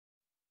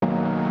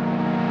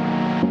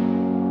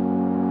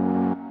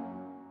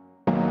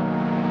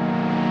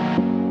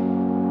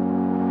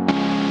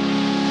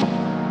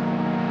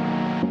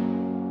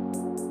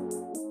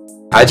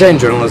I joined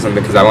journalism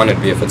because I wanted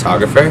to be a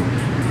photographer,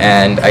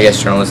 and I guess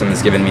journalism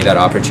has given me that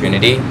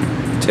opportunity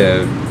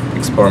to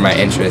explore my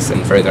interests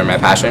and further my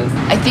passion.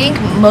 I think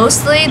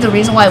mostly the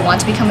reason why I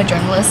want to become a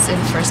journalist in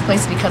the first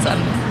place is because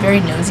I'm a very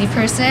nosy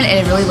person,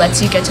 and it really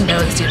lets you get to know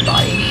the student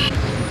body.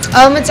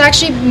 It's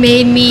actually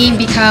made me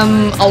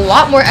become a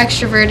lot more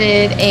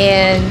extroverted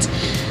and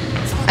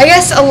I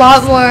guess a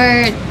lot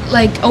more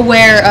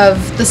aware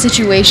of the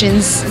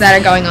situations that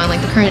are going on,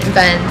 like the current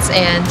events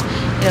and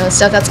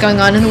stuff that's going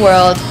on in the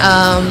world,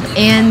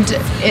 and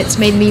it's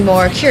made me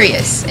more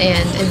curious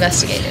and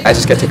investigative. I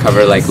just get to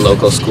cover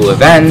local school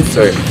events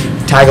or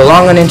tag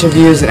along on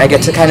interviews, and I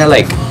get to kind of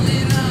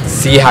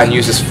see how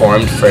news is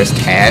formed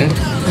firsthand.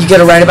 You get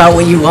to write about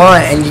what you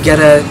want, and you get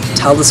to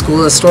tell the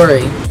school a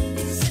story.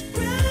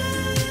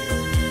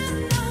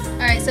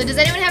 Alright, so does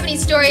anyone have any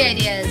story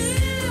ideas?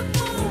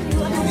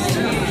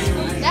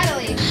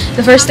 Natalie?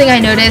 The first thing I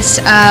noticed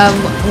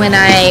when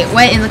I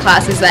went in the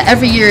class is that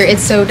every year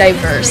it's so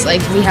diverse.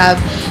 We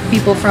have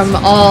people from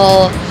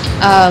all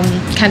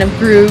kind of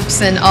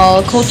groups and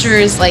all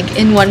cultures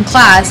in one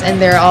class,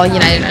 and they're all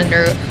united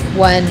under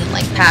one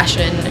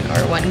passion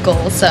or one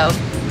goal. So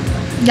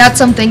that's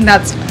something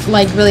that's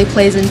really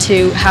plays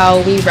into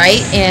how we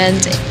write,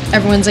 and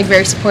everyone's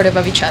very supportive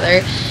of each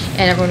other,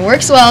 and everyone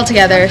works well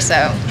together,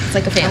 so it's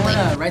like a family.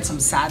 I want to write some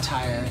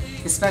satire,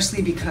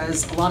 especially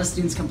because a lot of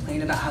students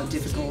complain about how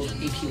difficult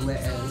AP Lit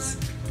is.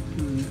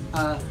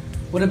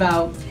 What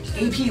about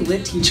AP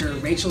Lit teacher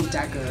Rachel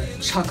Decker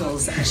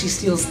chuckles as she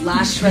steals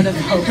last shred of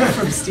hope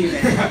from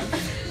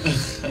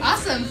students?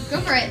 Awesome,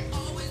 go for it.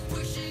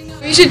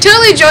 You should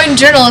totally join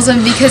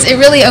journalism because it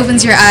really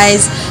opens your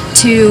eyes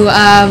to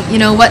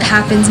what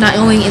happens not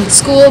only in the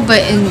school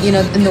but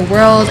in the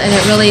world, and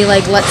it really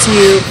lets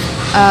you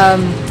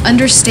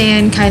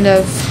understand kind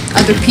of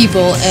other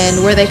people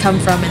and where they come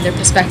from and their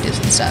perspectives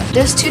and stuff.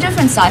 There's two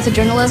different sides of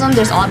journalism.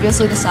 There's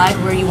obviously the side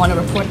where you want to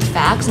report the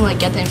facts and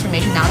get the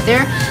information out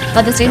there, but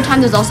at the same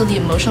time there's also the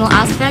emotional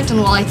aspect. And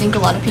while I think a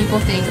lot of people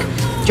think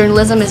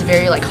journalism is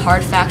very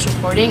hard facts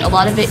reporting, a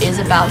lot of it is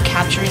about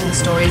capturing the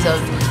stories of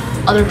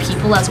other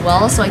people as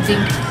well. So I think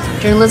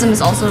journalism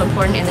is also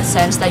important in the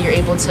sense that you're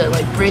able to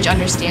bridge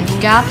understanding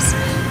gaps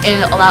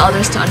and allow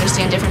others to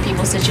understand different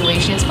people's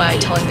situations by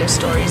telling their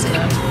stories in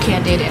a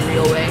candid and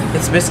real way.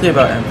 It's basically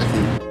about empathy.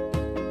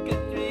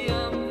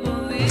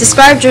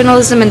 Describe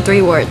journalism in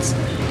 3 words.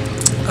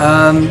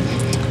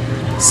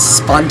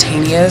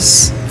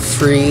 Spontaneous,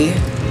 free,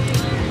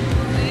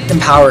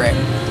 empowering.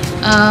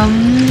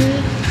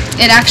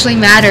 It actually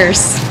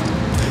matters.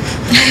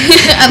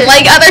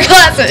 Unlike other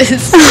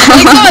classes,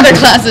 like some other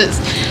classes,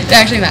 it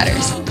actually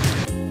matters.